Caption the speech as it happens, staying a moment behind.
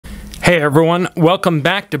Hey everyone, welcome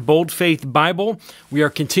back to Bold Faith Bible. We are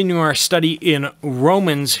continuing our study in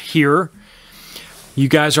Romans here. You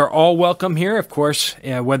guys are all welcome here, of course,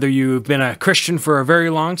 whether you've been a Christian for a very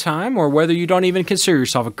long time or whether you don't even consider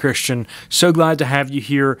yourself a Christian. So glad to have you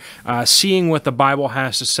here, seeing what the Bible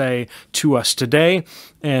has to say to us today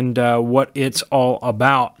and what it's all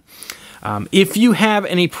about. If you have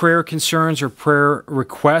any prayer concerns or prayer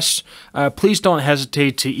requests, please don't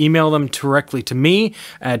hesitate to email them directly to me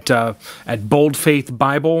at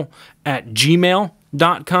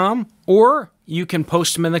boldfaithbible@gmail.com, or you can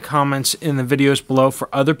post them in the comments in the videos below for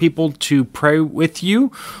other people to pray with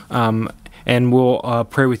you, and we'll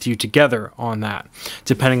pray with you together on that,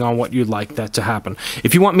 depending on what you'd like that to happen.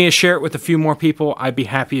 If you want me to share it with a few more people, I'd be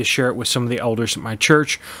happy to share it with some of the elders at my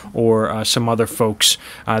church or some other folks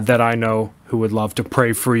that I know who would love to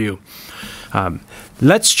pray for you.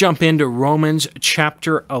 Let's jump into Romans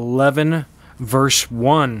chapter 11, verse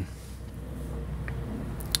 1.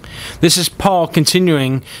 This is Paul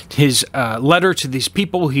continuing his letter to these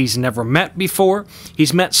people he's never met before.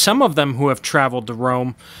 He's met some of them who have traveled to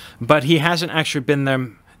Rome, but he hasn't actually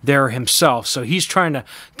been there himself. So he's trying to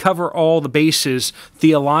cover all the bases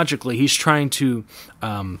theologically. He's trying to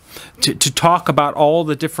talk about all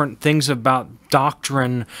the different things about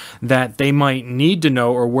doctrine that they might need to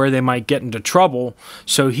know or where they might get into trouble.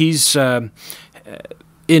 So he's, in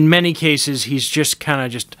many cases, he's just kind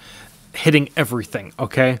of just hitting everything,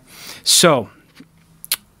 okay? So,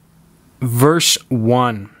 verse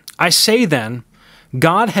 1. I say then,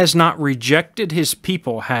 God has not rejected his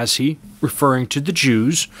people, has he? Referring to the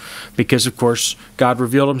Jews, because of course God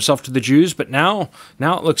revealed himself to the Jews, but now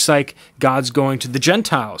it looks like God's going to the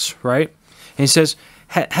Gentiles, right? And he says,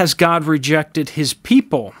 has God rejected his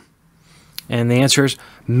people? And the answer is,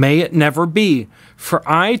 may it never be. For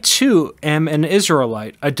I too am an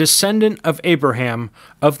Israelite, a descendant of Abraham,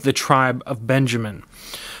 of the tribe of Benjamin.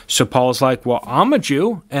 So Paul is like, well, I'm a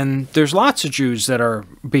Jew, and there's lots of Jews that are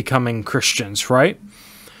becoming Christians, right?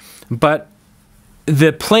 But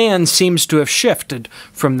the plan seems to have shifted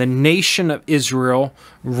from the nation of Israel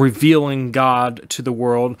revealing God to the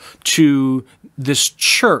world to this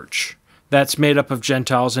church that's made up of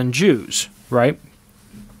Gentiles and Jews, right?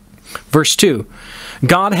 Verse 2,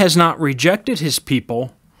 God has not rejected his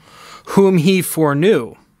people whom he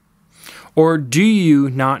foreknew. Or do you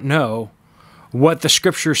not know what the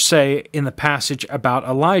scriptures say in the passage about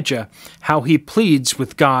Elijah, how he pleads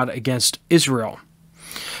with God against Israel?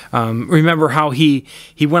 Remember how he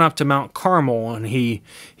went up to Mount Carmel and he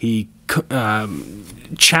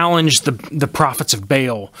challenged the prophets of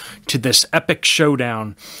Baal to this epic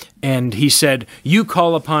showdown, and he said, you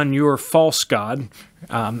call upon your false god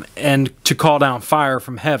and to call down fire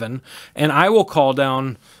from heaven, and I will call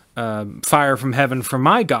down fire from heaven from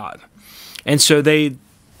my God. And so they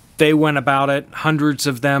went about it. Hundreds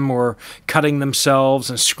of them were cutting themselves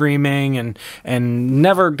and screaming and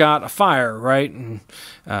never got a fire, right? And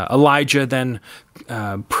Elijah then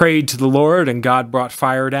prayed to the Lord, and God brought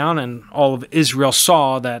fire down, and all of Israel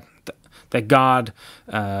saw that God,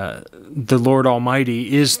 the Lord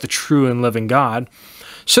Almighty, is the true and living God.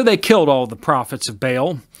 So they killed all the prophets of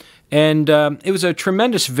Baal, and it was a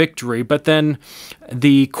tremendous victory. But then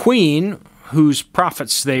the queen, whose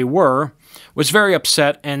prophets they were, was very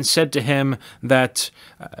upset and said to him that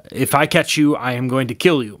if I catch you, I am going to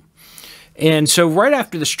kill you. And so right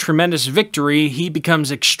after this tremendous victory, he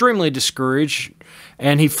becomes extremely discouraged,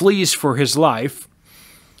 and he flees for his life.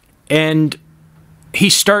 And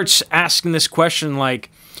he starts asking this question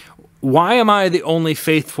like, why am I the only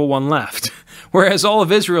faithful one left? Whereas all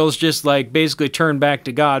of Israel is just like basically turned back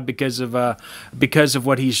to God because of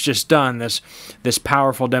what he's just done, this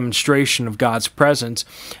powerful demonstration of God's presence.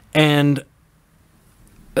 And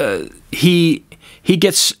he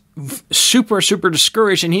gets super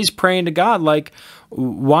discouraged, and he's praying to God like,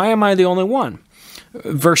 why am I the only one?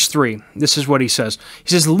 Verse 3, this is what he says.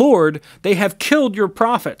 He says, Lord, they have killed your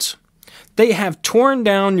prophets. They have torn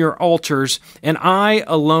down your altars, and I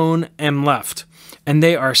alone am left, and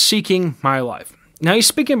they are seeking my life. Now he's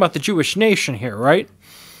speaking about the Jewish nation here, right?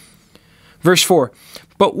 Verse 4,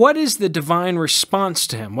 but what is the divine response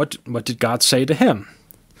to him? What did God say to him?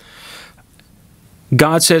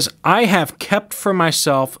 God says, I have kept for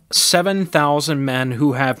myself 7,000 men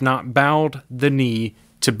who have not bowed the knee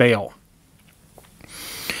to Baal.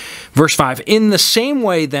 Verse 5, in the same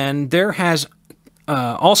way then, there has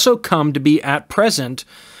also come to be at present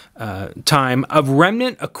time a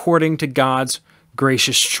remnant according to God's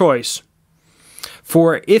gracious choice.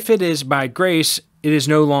 For if it is by grace, it is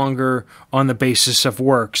no longer on the basis of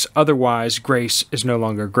works. Otherwise, grace is no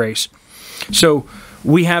longer grace. So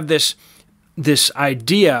we have this this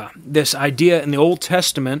idea in the Old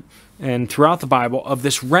Testament and throughout the Bible of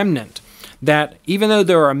this remnant, that even though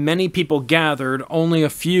there are many people gathered, only a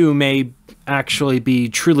few may actually be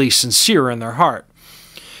truly sincere in their heart.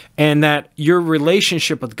 And that your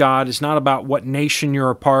relationship with God is not about what nation you're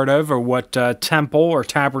a part of, or what temple or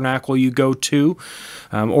tabernacle you go to,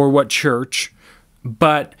 or what church,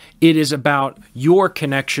 but it is about your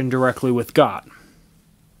connection directly with God.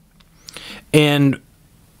 And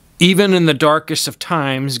even in the darkest of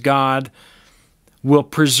times, God will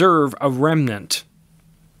preserve a remnant,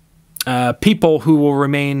 people who will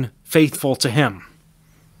remain faithful to Him.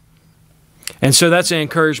 And so that's an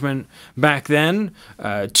encouragement back then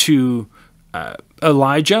to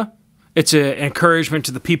Elijah. It's an encouragement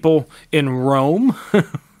to the people in Rome,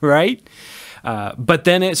 right? But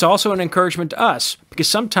then it's also an encouragement to us, because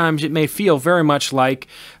sometimes it may feel very much like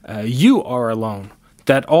you are alone.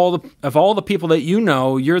 That of all the people that you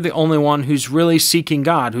know, you're the only one who's really seeking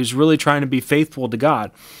God, who's really trying to be faithful to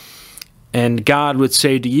God. And God would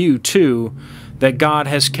say to you, too, that God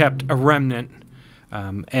has kept a remnant,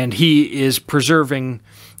 and He is preserving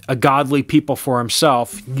a godly people for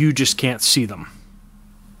Himself. You just can't see them.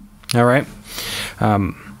 All right?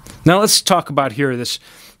 Now let's talk about here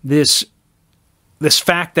this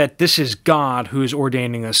fact that this is God who is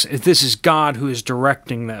ordaining this. This is God who is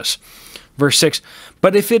directing this. Verse 6,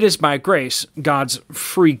 but if it is by grace, God's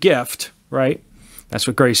free gift, right? That's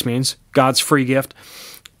what grace means, God's free gift.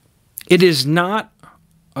 It is no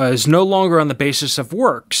longer on the basis of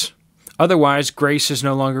works. Otherwise, grace is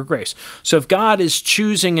no longer grace. So if God is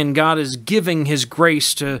choosing and God is giving His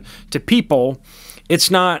grace to people, it's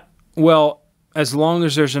not, well, as long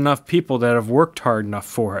as there's enough people that have worked hard enough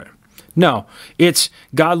for it. No, it's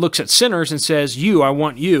God looks at sinners and says, I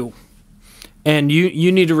want you, and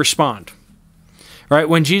you need to respond. Right?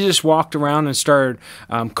 When Jesus walked around and started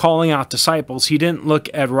calling out disciples, He didn't look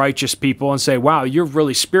at righteous people and say, wow, you're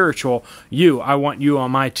really spiritual. I want you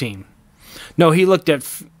on my team. No, He looked at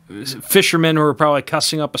fishermen who were probably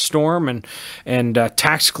cussing up a storm, and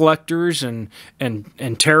tax collectors and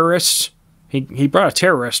terrorists. He brought a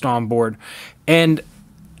terrorist on board. And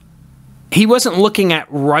He wasn't looking at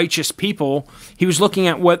righteous people. He was looking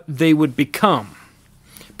at what they would become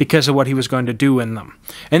because of what He was going to do in them.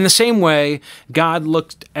 In the same way, God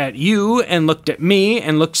looked at you and looked at me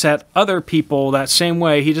and looks at other people that same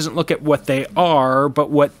way. He doesn't look at what they are, but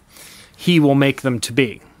what He will make them to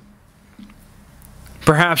be.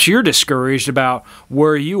 Perhaps you're discouraged about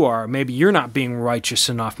where you are. Maybe you're not being righteous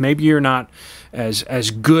enough. Maybe you're not as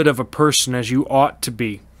good of a person as you ought to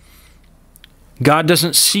be. God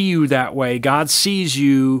doesn't see you that way. God sees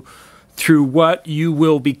you through what you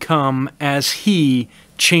will become as He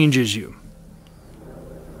changes you.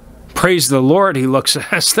 Praise the Lord, He looks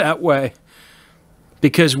at us that way,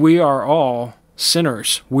 because we are all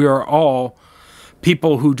sinners. We are all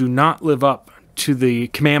people who do not live up to the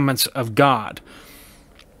commandments of God.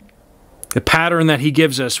 The pattern that He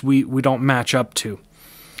gives us, we don't match up to.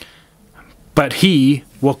 But He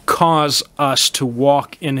will cause us to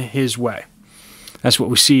walk in His way. That's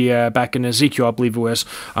what we see back in Ezekiel, I believe it was,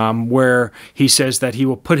 where He says that He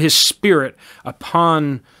will put His Spirit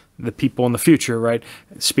upon the people in the future, right?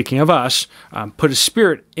 Speaking of us, put His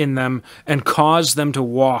Spirit in them and cause them to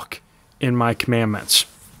walk in my commandments.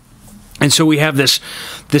 And so we have this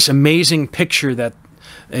amazing picture that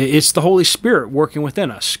it's the Holy Spirit working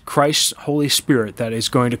within us, Christ's Holy Spirit, that is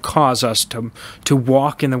going to cause us to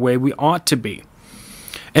walk in the way we ought to be.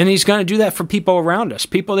 And He's going to do that for people around us,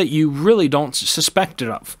 people that you really don't suspect it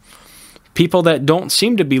of. People that don't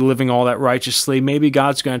seem to be living all that righteously, maybe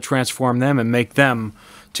God's going to transform them and make them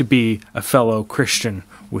to be a fellow Christian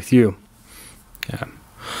with you. Yeah.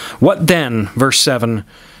 What then, verse 7,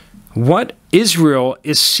 what Israel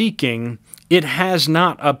is seeking, it has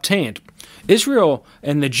not obtained. Israel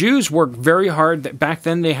and the Jews worked very hard. Back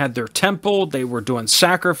then they had their temple, they were doing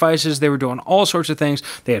sacrifices, they were doing all sorts of things.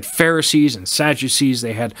 They had Pharisees and Sadducees,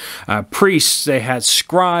 they had priests, they had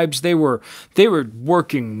scribes. They were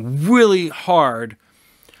working really hard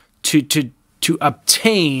to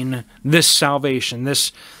obtain this salvation,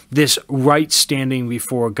 this right standing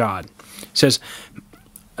before God. It says,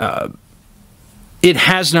 it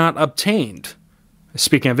has not obtained,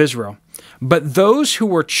 speaking of Israel. But those who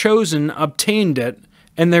were chosen obtained it,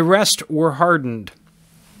 and the rest were hardened.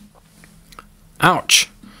 Ouch.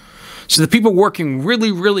 So the people working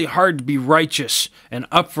really, really hard to be righteous and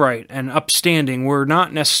upright and upstanding were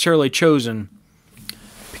not necessarily chosen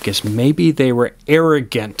because maybe they were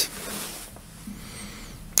arrogant,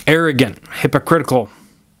 hypocritical.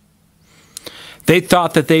 They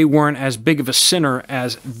thought that they weren't as big of a sinner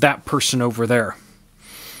as that person over there.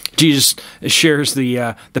 Jesus shares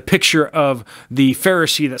the picture of the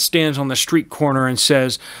Pharisee that stands on the street corner and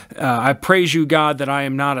says, I praise you, God, that I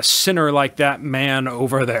am not a sinner like that man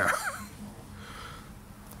over there.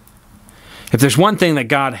 If there's one thing that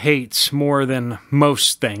God hates more than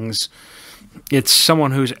most things, it's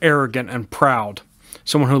someone who's arrogant and proud,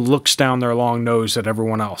 someone who looks down their long nose at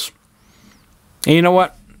everyone else. And you know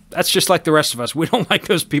what? That's just like the rest of us. We don't like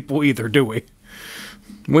those people either, do we?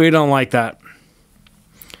 We don't like that.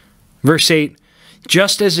 Verse 8,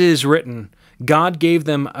 just as it is written, God gave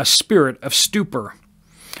them a spirit of stupor,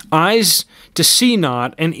 eyes to see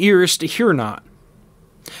not, and ears to hear not,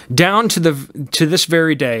 down to this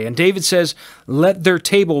very day. And David says, let their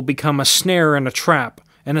table become a snare and a trap,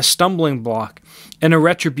 and a stumbling block, and a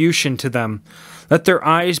retribution to them. Let their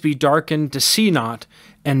eyes be darkened to see not,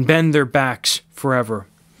 and bend their backs forever.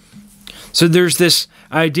 So there's this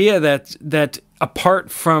idea that apart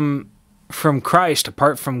from Christ,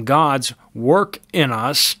 apart from God's work in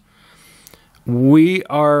us, we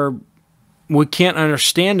can't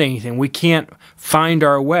understand anything. We can't find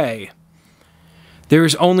our way. There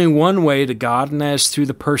is only one way to God, and that is through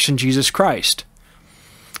the person Jesus Christ.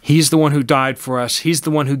 He's the one who died for us. He's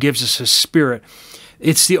the one who gives us His Spirit.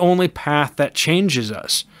 It's the only path that changes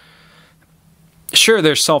us. Sure,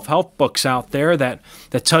 there's self-help books out there that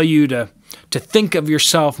tell you to think of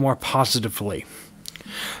yourself more positively,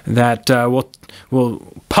 that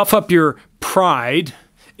will puff up your pride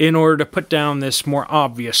in order to put down this more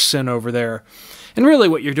obvious sin over there. And really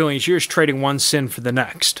what you're doing is you're just trading one sin for the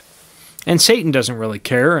next. And Satan doesn't really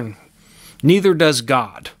care, and neither does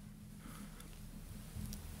God.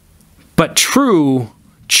 But true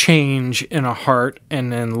change in a heart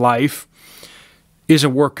and in life is a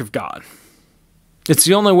work of God. It's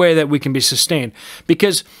the only way that we can be sustained,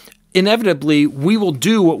 because inevitably we will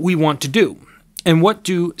do what we want to do. And what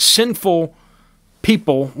do sinful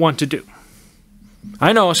people want to do?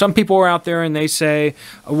 I know some people are out there and they say,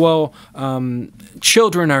 well,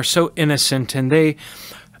 children are so innocent, and they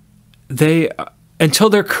until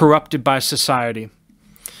they're corrupted by society.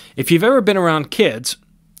 If you've ever been around kids,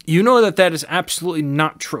 you know that is absolutely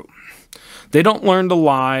not true. They don't learn to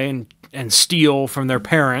lie and steal from their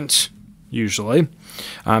parents, usually.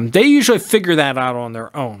 They usually figure that out on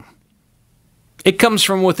their own. It comes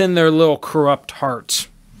from within their little corrupt hearts.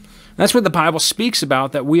 That's what the Bible speaks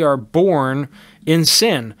about, that we are born in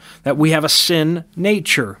sin, that we have a sin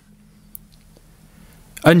nature.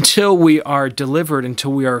 Until we are delivered,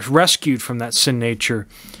 until we are rescued from that sin nature,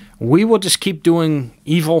 we will just keep doing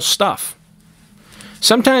evil stuff.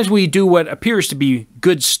 Sometimes we do what appears to be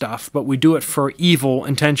good stuff, but we do it for evil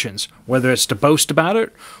intentions, whether it's to boast about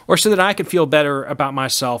it or so that I can feel better about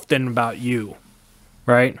myself than about you,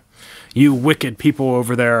 right? You wicked people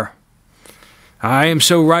over there. I am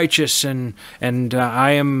so righteous and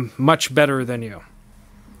I am much better than you.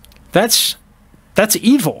 That's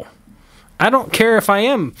evil. I don't care if I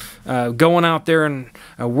am going out there and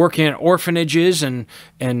working at orphanages and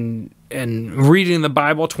reading the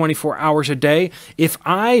Bible 24 hours a day. If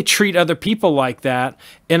I treat other people like that,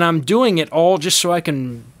 and I'm doing it all just so I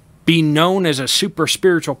can be known as a super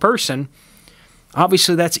spiritual person,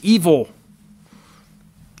 obviously that's evil,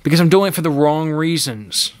 because I'm doing it for the wrong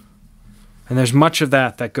reasons. And there's much of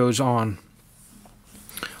that goes on.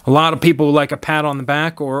 A lot of people like a pat on the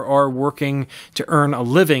back or are working to earn a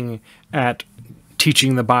living at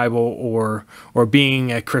teaching the Bible or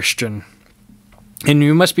being a Christian. And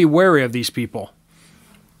you must be wary of these people.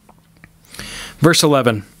 Verse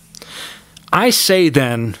 11, I say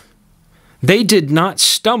then, they did not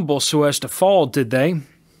stumble so as to fall, did they?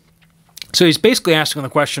 So he's basically asking the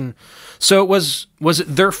question, so was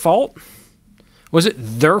it their fault? Was it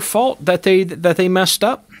their fault that they messed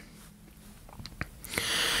up?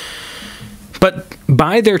 But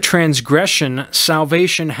by their transgression,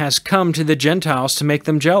 salvation has come to the Gentiles to make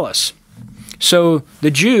them jealous. So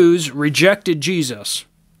the Jews rejected Jesus,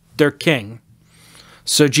 their king.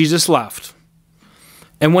 So Jesus left.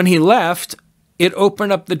 And when he left, it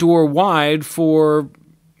opened up the door wide for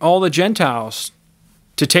all the Gentiles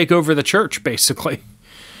to take over the church, basically.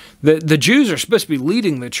 The Jews are supposed to be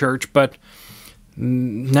leading the church, but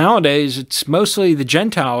nowadays it's mostly the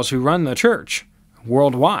Gentiles who run the church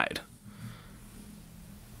worldwide.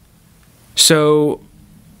 So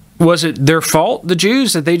was it their fault, the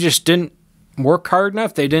Jews, that they just didn't work hard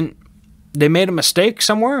enough? They made a mistake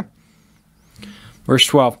somewhere? Verse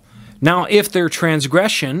 12. Now if their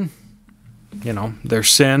transgression, their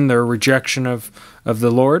sin, their rejection of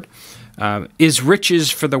the Lord, is riches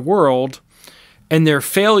for the world, and their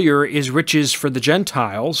failure is riches for the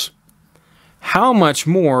Gentiles, how much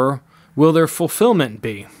more will their fulfillment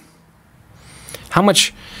be? How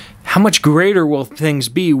much how much greater will things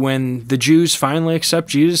be when the Jews finally accept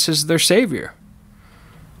Jesus as their Savior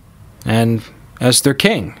and as their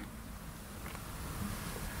King?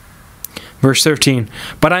 Verse 13,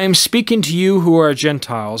 but I am speaking to you who are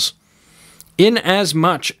Gentiles,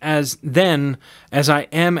 inasmuch as then, as I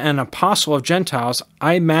am an apostle of Gentiles,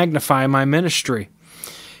 I magnify my ministry,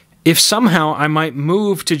 if somehow I might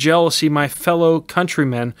move to jealousy my fellow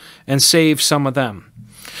countrymen and save some of them.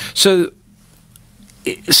 So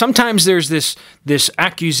sometimes there's this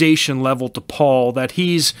accusation leveled to Paul that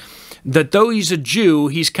though he's a Jew,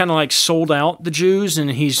 he's kind of like sold out the Jews and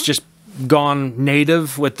he's just gone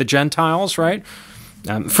native with the Gentiles, right?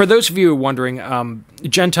 For those of you who are wondering,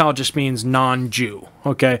 Gentile just means non-Jew,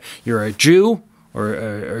 okay? You're a Jew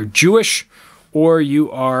or Jewish, or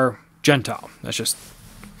you are Gentile.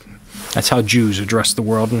 That's how Jews address the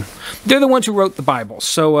world, and they're the ones who wrote the Bible.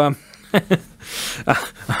 So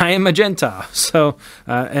I am a Gentile, so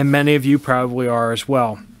and many of you probably are as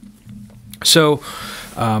well. So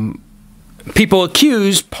people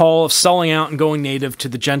accuse Paul of selling out and going native to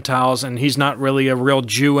the Gentiles, and he's not really a real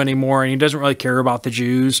Jew anymore, and he doesn't really care about the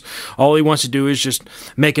Jews. All he wants to do is just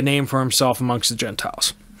make a name for himself amongst the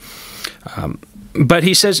Gentiles. But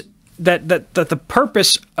he says that the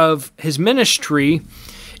purpose of his ministry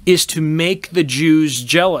is to make the Jews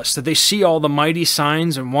jealous, that they see all the mighty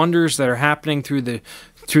signs and wonders that are happening through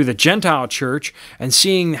the Gentile church, and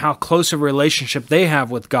seeing how close a relationship they have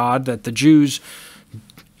with God that the Jews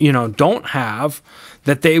don't have,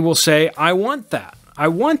 that they will say, I want that. I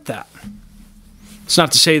want that. It's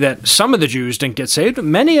not to say that some of the Jews didn't get saved, but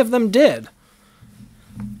many of them did.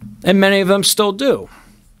 And many of them still do.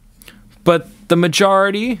 But the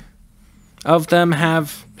majority of them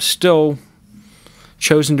have still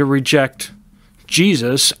chosen to reject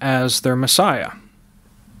Jesus as their Messiah.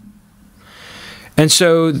 And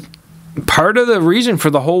so part of the reason for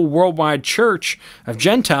the whole worldwide church of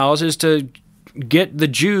Gentiles is to get the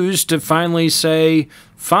Jews to finally say,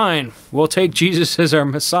 fine, we'll take Jesus as our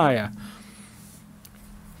Messiah.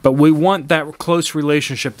 But we want that close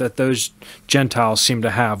relationship that those Gentiles seem to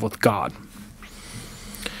have with God.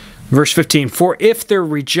 Verse 15, for if their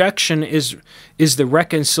rejection is the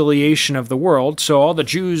reconciliation of the world, so all the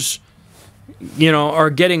Jews, are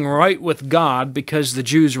getting right with God because the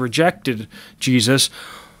Jews rejected Jesus,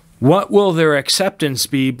 what will their acceptance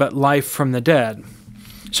be but life from the dead?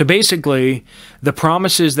 So basically, the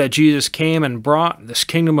promises that Jesus came and brought, this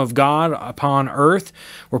kingdom of God upon earth,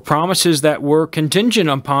 were promises that were contingent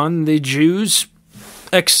upon the Jews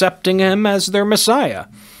accepting him as their Messiah,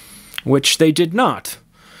 which they did not.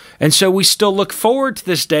 And so we still look forward to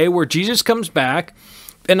this day where Jesus comes back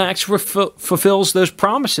and actually fulfills those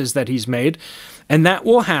promises that he's made. And that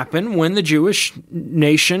will happen when the Jewish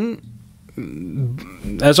nation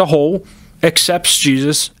as a whole accepts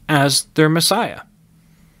Jesus as their Messiah.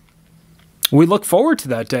 We look forward to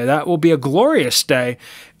that day. That will be a glorious day.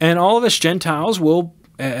 And all of us Gentiles will,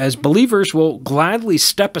 as believers, will gladly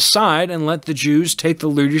step aside and let the Jews take the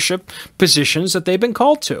leadership positions that they've been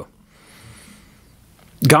called to.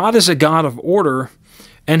 God is a God of order,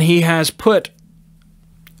 and he has put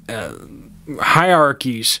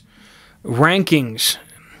hierarchies, rankings.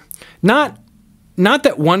 Not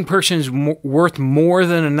that one person is worth more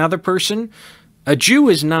than another person. A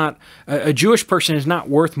Jewish person is not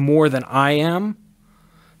worth more than I am.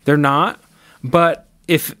 They're not. But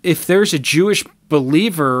if there's a Jewish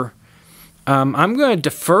believer, I'm going to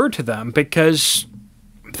defer to them because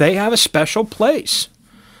they have a special place.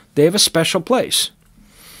 They have a special place.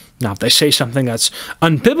 Now, if they say something that's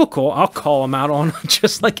unbiblical, I'll call them out on it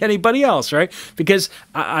just like anybody else, right? Because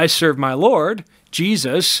I serve my Lord,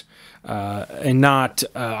 Jesus, and not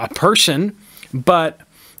a person, but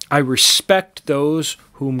I respect those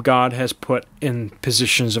whom God has put in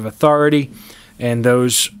positions of authority and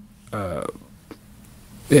those and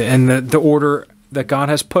the order that God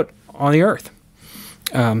has put on the earth.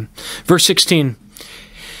 Verse 16,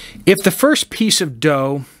 if the first piece of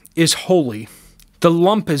dough is holy, the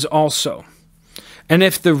lump is also. And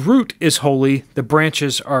if the root is holy, the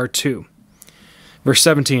branches are too. Verse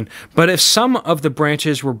 17, but if some of the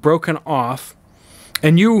branches were broken off,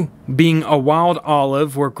 and you, being a wild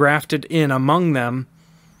olive, were grafted in among them,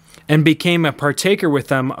 and became a partaker with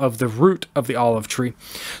them of the root of the olive tree.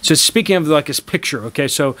 So speaking of like this picture, okay,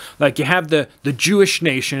 so like you have the Jewish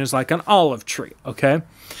nation is like an olive tree, okay?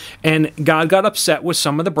 And God got upset with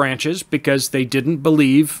some of the branches because they didn't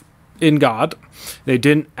believe in God. They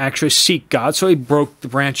didn't actually seek God, so he broke the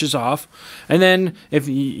branches off. And then if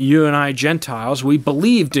you and I Gentiles, we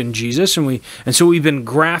believed in Jesus, and so we've been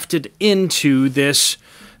grafted into this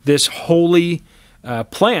holy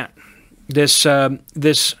plant, this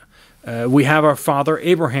We have our father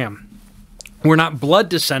Abraham. We're not blood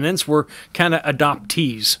descendants. We're kind of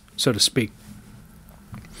adoptees, so to speak.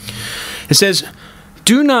 It says,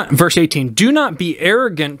 verse 18, do not be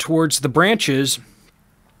arrogant towards the branches,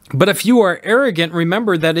 but if you are arrogant,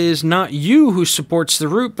 remember that it is not you who supports the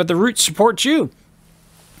root, but the root supports you.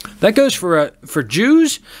 That goes for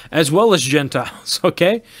Jews as well as Gentiles,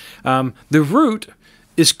 okay? The root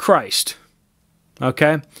is Christ,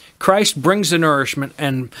 okay? Christ brings the nourishment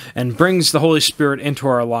and brings the Holy Spirit into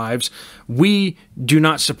our lives. We do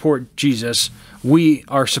not support Jesus. We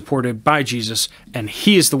are supported by Jesus, and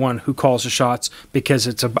He is the one who calls the shots because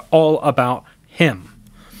it's all about Him.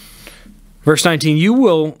 Verse 19, you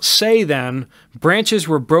will say then, branches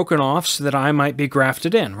were broken off so that I might be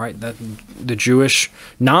grafted in, right? That the Jewish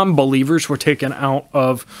non-believers were taken out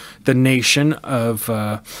of the nation of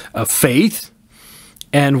faith,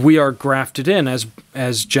 and we are grafted in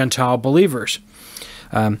as Gentile believers.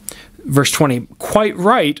 Verse 20, quite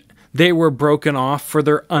right, they were broken off for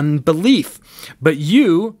their unbelief, but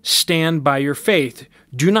you stand by your faith.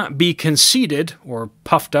 Do not be conceited or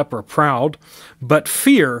puffed up or proud, but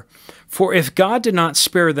fear. For if God did not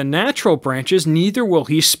spare the natural branches, neither will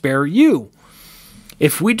He spare you.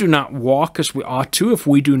 If we do not walk as we ought to, if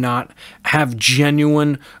we do not have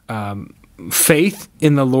genuine faith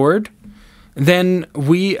in the Lord, then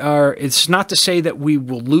it's not to say that we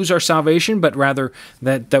will lose our salvation, but rather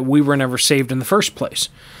that we were never saved in the first place.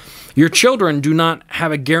 Your children do not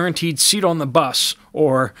have a guaranteed seat on the bus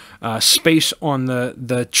or space on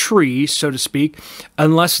the tree, so to speak,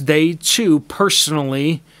 unless they too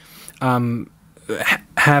personally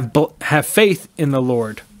have faith in the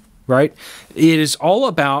Lord, right? It is all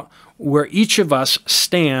about where each of us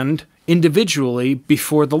stand individually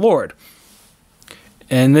before the Lord.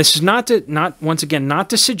 And this is not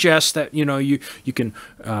to suggest that you can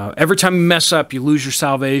every time you mess up you lose your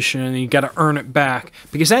salvation and you got to earn it back,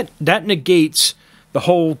 because that negates the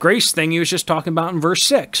whole grace thing he was just talking about in verse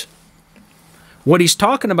 6. What he's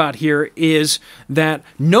talking about here is that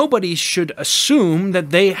nobody should assume that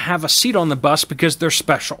they have a seat on the bus because they're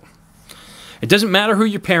special. It doesn't matter who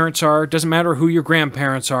your parents are. It doesn't matter who your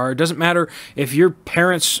grandparents are. It doesn't matter if your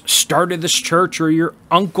parents started this church or your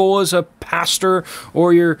uncle is a pastor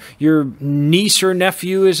or your niece or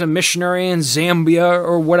nephew is a missionary in Zambia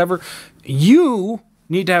or whatever. You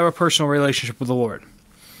need to have a personal relationship with the Lord.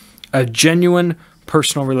 A genuine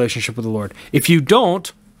personal relationship with the Lord. If you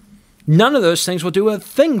don't, none of those things will do a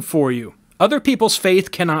thing for you. Other people's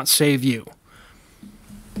faith cannot save you.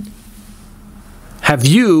 Have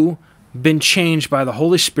you been changed by the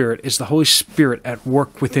Holy Spirit? Is the Holy Spirit at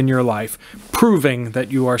work within your life, proving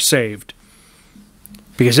that you are saved?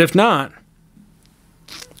 Because if not,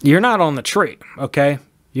 you're not on the tree, okay?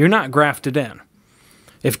 You're not grafted in.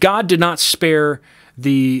 If God did not spare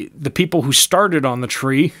the people who started on the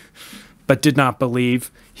tree but did not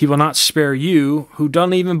believe, He will not spare you who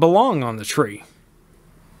don't even belong on the tree.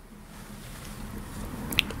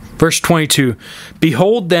 Verse 22,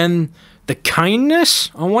 behold then the kindness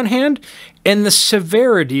on one hand and the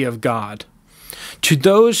severity of God to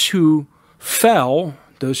those who fell,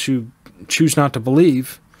 those who choose not to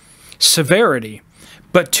believe, severity.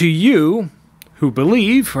 But to you who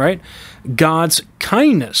believe, right, God's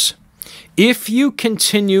kindness. If you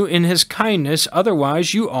continue in His kindness,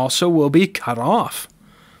 otherwise you also will be cut off.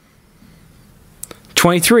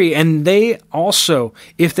 23, and they also,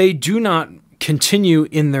 if they do not continue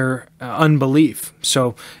in their unbelief.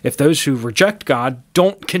 So if those who reject God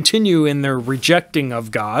don't continue in their rejecting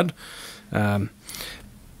of God,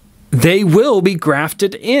 they will be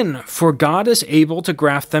grafted in, for God is able to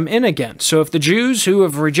graft them in again. So if the Jews who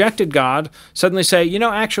have rejected God suddenly say,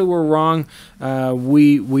 actually we're wrong,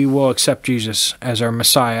 we will accept Jesus as our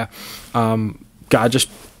Messiah, God just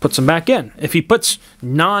puts them back in. If He puts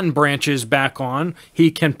non-branches back on,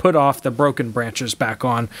 He can put off the broken branches back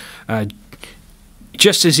on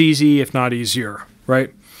just as easy, if not easier,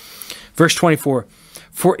 right? Verse 24,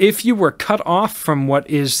 for if you were cut off from what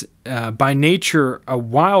is by nature a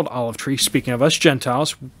wild olive tree, speaking of us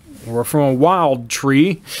Gentiles, we're from a wild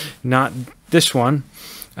tree, not this one,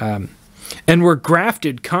 and were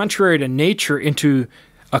grafted contrary to nature into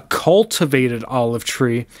a cultivated olive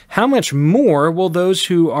tree, how much more will those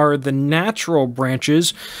who are the natural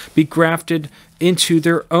branches be grafted into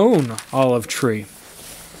their own olive tree?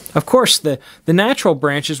 Of course, the natural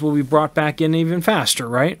branches will be brought back in even faster,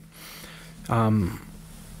 right?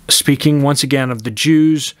 Speaking once again of the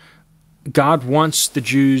Jews, God wants the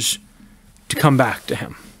Jews to come back to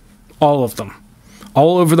Him. All of them.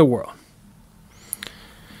 All over the world.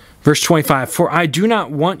 Verse 25, for I do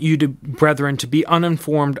not want you, brethren, to be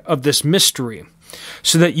uninformed of this mystery,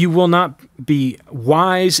 so that you will not be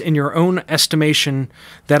wise in your own estimation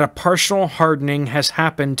that a partial hardening has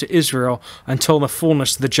happened to Israel until the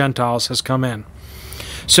fullness of the Gentiles has come in.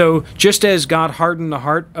 So just as God hardened the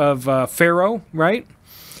heart of Pharaoh, right,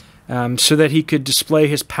 so that he could display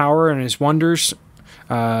his power and his wonders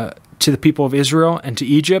to the people of Israel and to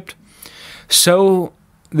Egypt, so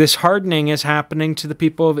this hardening is happening to the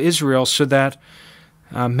people of Israel so that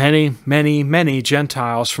many, many, many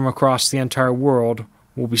Gentiles from across the entire world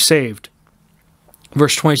will be saved.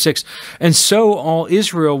 Verse 26, and so all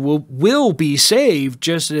Israel will be saved,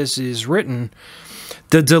 just as is written,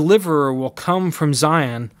 the deliverer will come from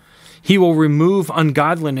Zion. He will remove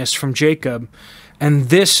ungodliness from Jacob, and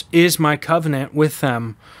this is my covenant with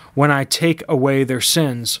them when I take away their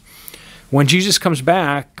sins. When Jesus comes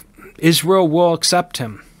back, Israel will accept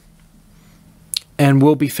him and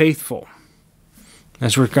will be faithful.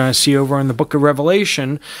 As we're going to see over in the book of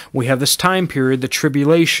Revelation, we have this time period, the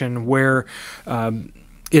tribulation, where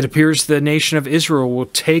it appears the nation of Israel will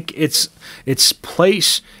take its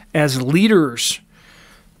place as leaders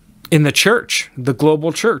in the church, the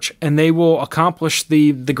global church, and they will accomplish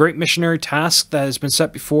the great missionary task that has been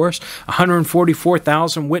set before us.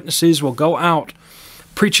 144,000 witnesses will go out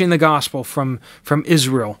preaching the gospel from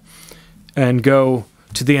Israel and go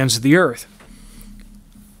to the ends of the earth.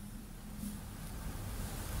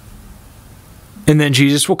 And then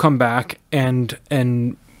Jesus will come back and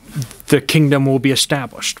the kingdom will be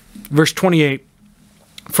established. Verse 28,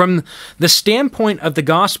 from the standpoint of the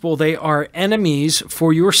gospel, they are enemies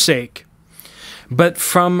for your sake. But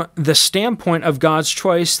from the standpoint of God's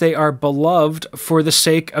choice, they are beloved for the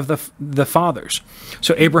sake of the fathers.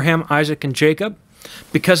 So Abraham, Isaac, and Jacob,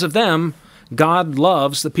 because of them, God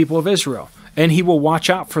loves the people of Israel, and he will watch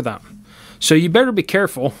out for them. So you better be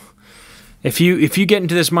careful. If you get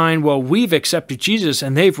into this mind, well, we've accepted Jesus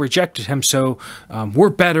and they've rejected him, so we're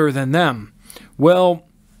better than them. Well,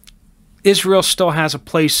 Israel still has a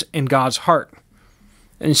place in God's heart.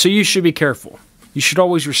 And so you should be careful. You should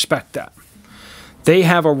always respect that. They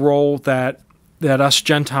have a role that us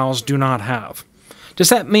Gentiles do not have. Does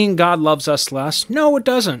that mean God loves us less? No, it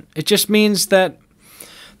doesn't. It just means that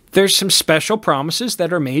there's some special promises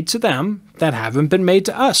that are made to them that haven't been made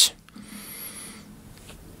to us.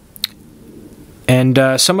 And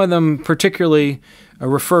some of them particularly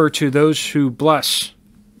refer to those who bless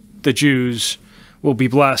the Jews will be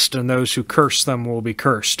blessed, and those who curse them will be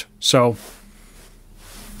cursed. So,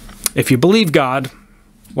 if you believe God,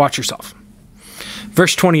 watch yourself.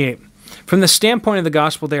 Verse 28, from the standpoint of the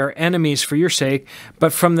gospel, they are enemies for your sake,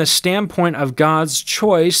 but from the standpoint of God's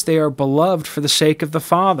choice, they are beloved for the sake of the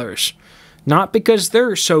fathers. Not because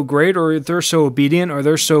they're so great or they're so obedient or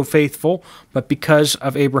they're so faithful, but because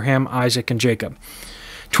of Abraham, Isaac, and Jacob.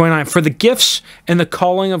 29, for the gifts and the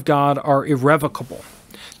calling of God are irrevocable.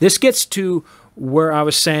 This gets to where I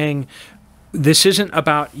was saying this isn't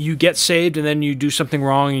about you get saved and then you do something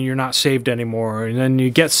wrong and you're not saved anymore. And then you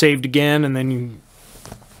get saved again and then you...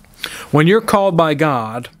 When you're called by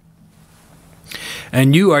God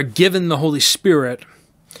and you are given the Holy Spirit,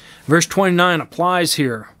 verse 29 applies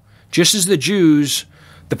here. Just as the Jews,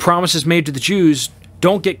 the promises made to the Jews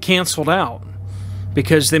don't get canceled out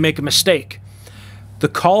because they make a mistake. The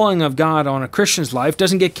calling of God on a Christian's life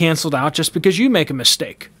doesn't get canceled out just because you make a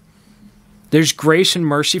mistake. There's grace and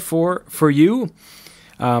mercy for you.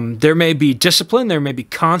 There may be discipline, there may be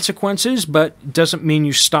consequences, but it doesn't mean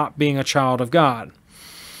you stop being a child of God.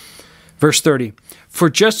 Verse 30, for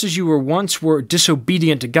just as you were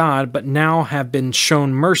disobedient to God, but now have been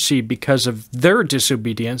shown mercy because of their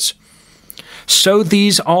disobedience, so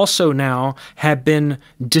these also now have been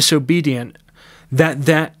disobedient,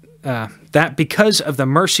 that because of the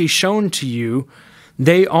mercy shown to you,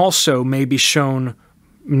 they also may be shown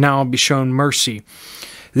mercy.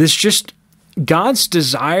 This just, God's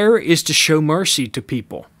desire is to show mercy to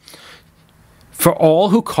people. For all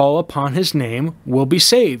who call upon his name will be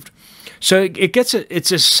saved. So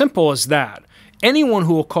it's as simple as that. Anyone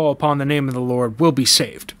who will call upon the name of the Lord will be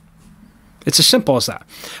saved. It's as simple as that.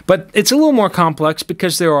 But it's a little more complex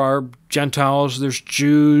because there are Gentiles, there's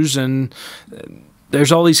Jews, and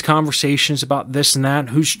there's all these conversations about this and that,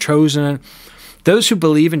 who's chosen. Those who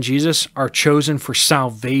believe in Jesus are chosen for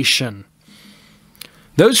salvation.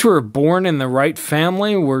 Those who are born in the right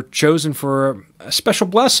family were chosen for a special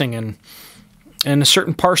blessing and a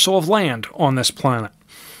certain parcel of land on this planet.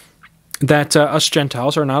 That us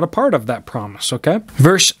Gentiles are not a part of that promise, okay?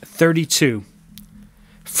 Verse 32,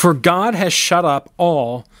 for God has shut up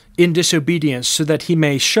all in disobedience so that he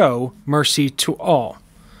may show mercy to all.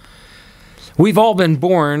 We've all been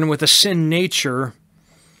born with a sin nature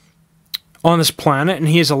on this planet, and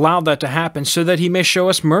he has allowed that to happen so that he may show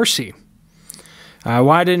us mercy.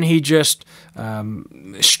 Why didn't he just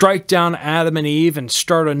strike down Adam and Eve and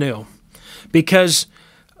start anew? Because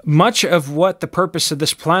much of what the purpose of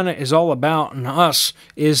this planet is all about in us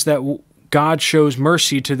is that God shows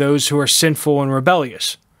mercy to those who are sinful and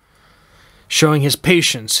rebellious, showing his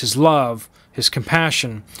patience, his love, his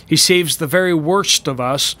compassion. He saves the very worst of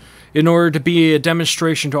us in order to be a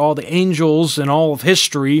demonstration to all the angels and all of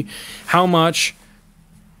history how much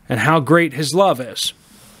and how great his love is,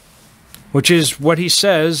 which is what he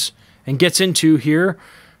says and gets into here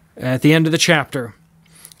at the end of the chapter.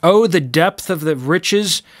 Oh, the depth of the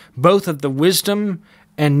riches, both of the wisdom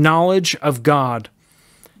and knowledge of God.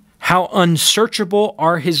 How unsearchable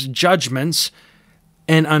are his judgments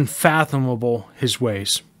and unfathomable his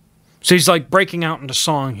ways. So he's like breaking out into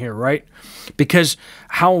song here, right? Because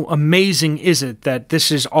how amazing is it that this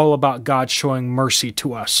is all about God showing mercy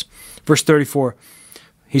to us? Verse 34,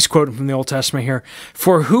 he's quoting from the Old Testament here.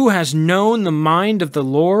 For who has known the mind of the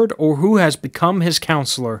Lord, or who has become his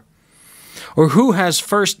counselor? Or who has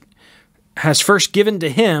first given to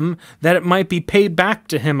him that it might be paid back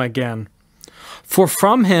to him again? For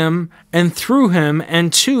from him and through him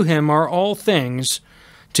and to him are all things.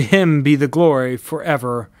 To him be the glory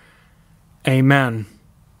forever. Amen.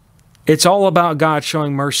 It's all about God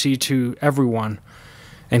showing mercy to everyone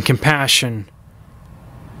and compassion.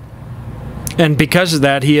 And because of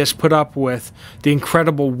that, he has put up with the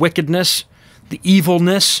incredible wickedness, the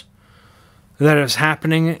evilness that is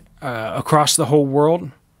happening across the whole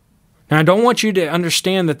world. Now, I don't want you to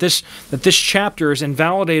understand that this chapter is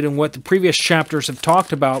invalidating what the previous chapters have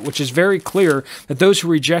talked about, which is very clear that those who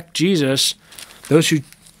reject Jesus, those who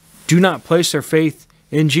do not place their faith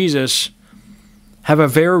in Jesus, have a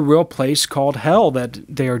very real place called hell that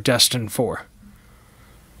they are destined for.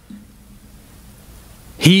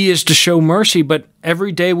 He is to show mercy, but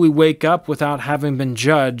every day we wake up without having been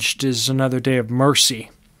judged is another day of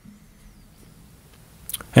mercy.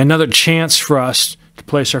 Another chance for us to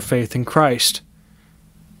place our faith in Christ.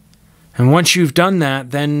 And once you've done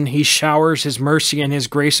that, then he showers his mercy and his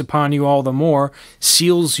grace upon you all the more,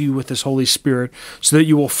 seals you with his Holy Spirit, so that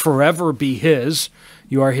you will forever be his.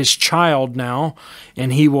 You are his child now,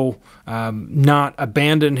 and he will not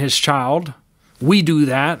abandon his child. We do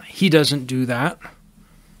that. He doesn't do that.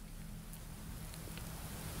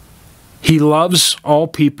 He loves all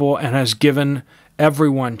people and has given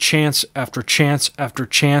everyone chance after chance after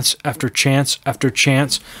chance after chance after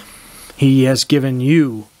chance. He has given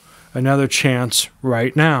you another chance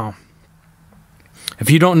right now.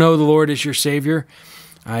 If you don't know the Lord as your Savior,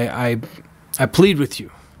 I plead with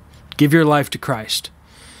you, give your life to Christ.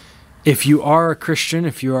 If you are a Christian,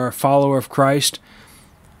 if you are a follower of Christ,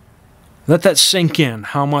 let that sink in,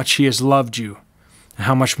 how much he has loved you and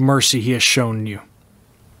how much mercy he has shown you.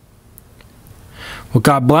 Well,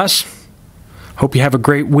 God bless. Hope you have a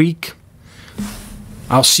great week.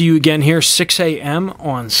 I'll see you again here 6 a.m.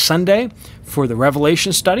 on Sunday for the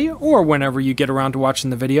Revelation study, or whenever you get around to watching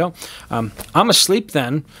the video. I'm asleep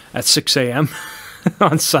then at 6 a.m.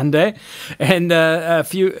 on Sunday, and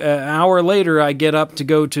an hour later I get up to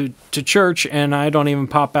go to church, and I don't even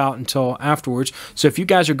pop out until afterwards. So if you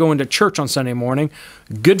guys are going to church on Sunday morning,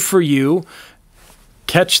 good for you.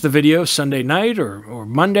 Catch the video Sunday night or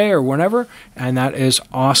Monday or whenever, and that is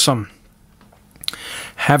awesome.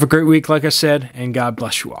 Have a great week, like I said, and God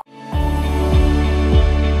bless you all.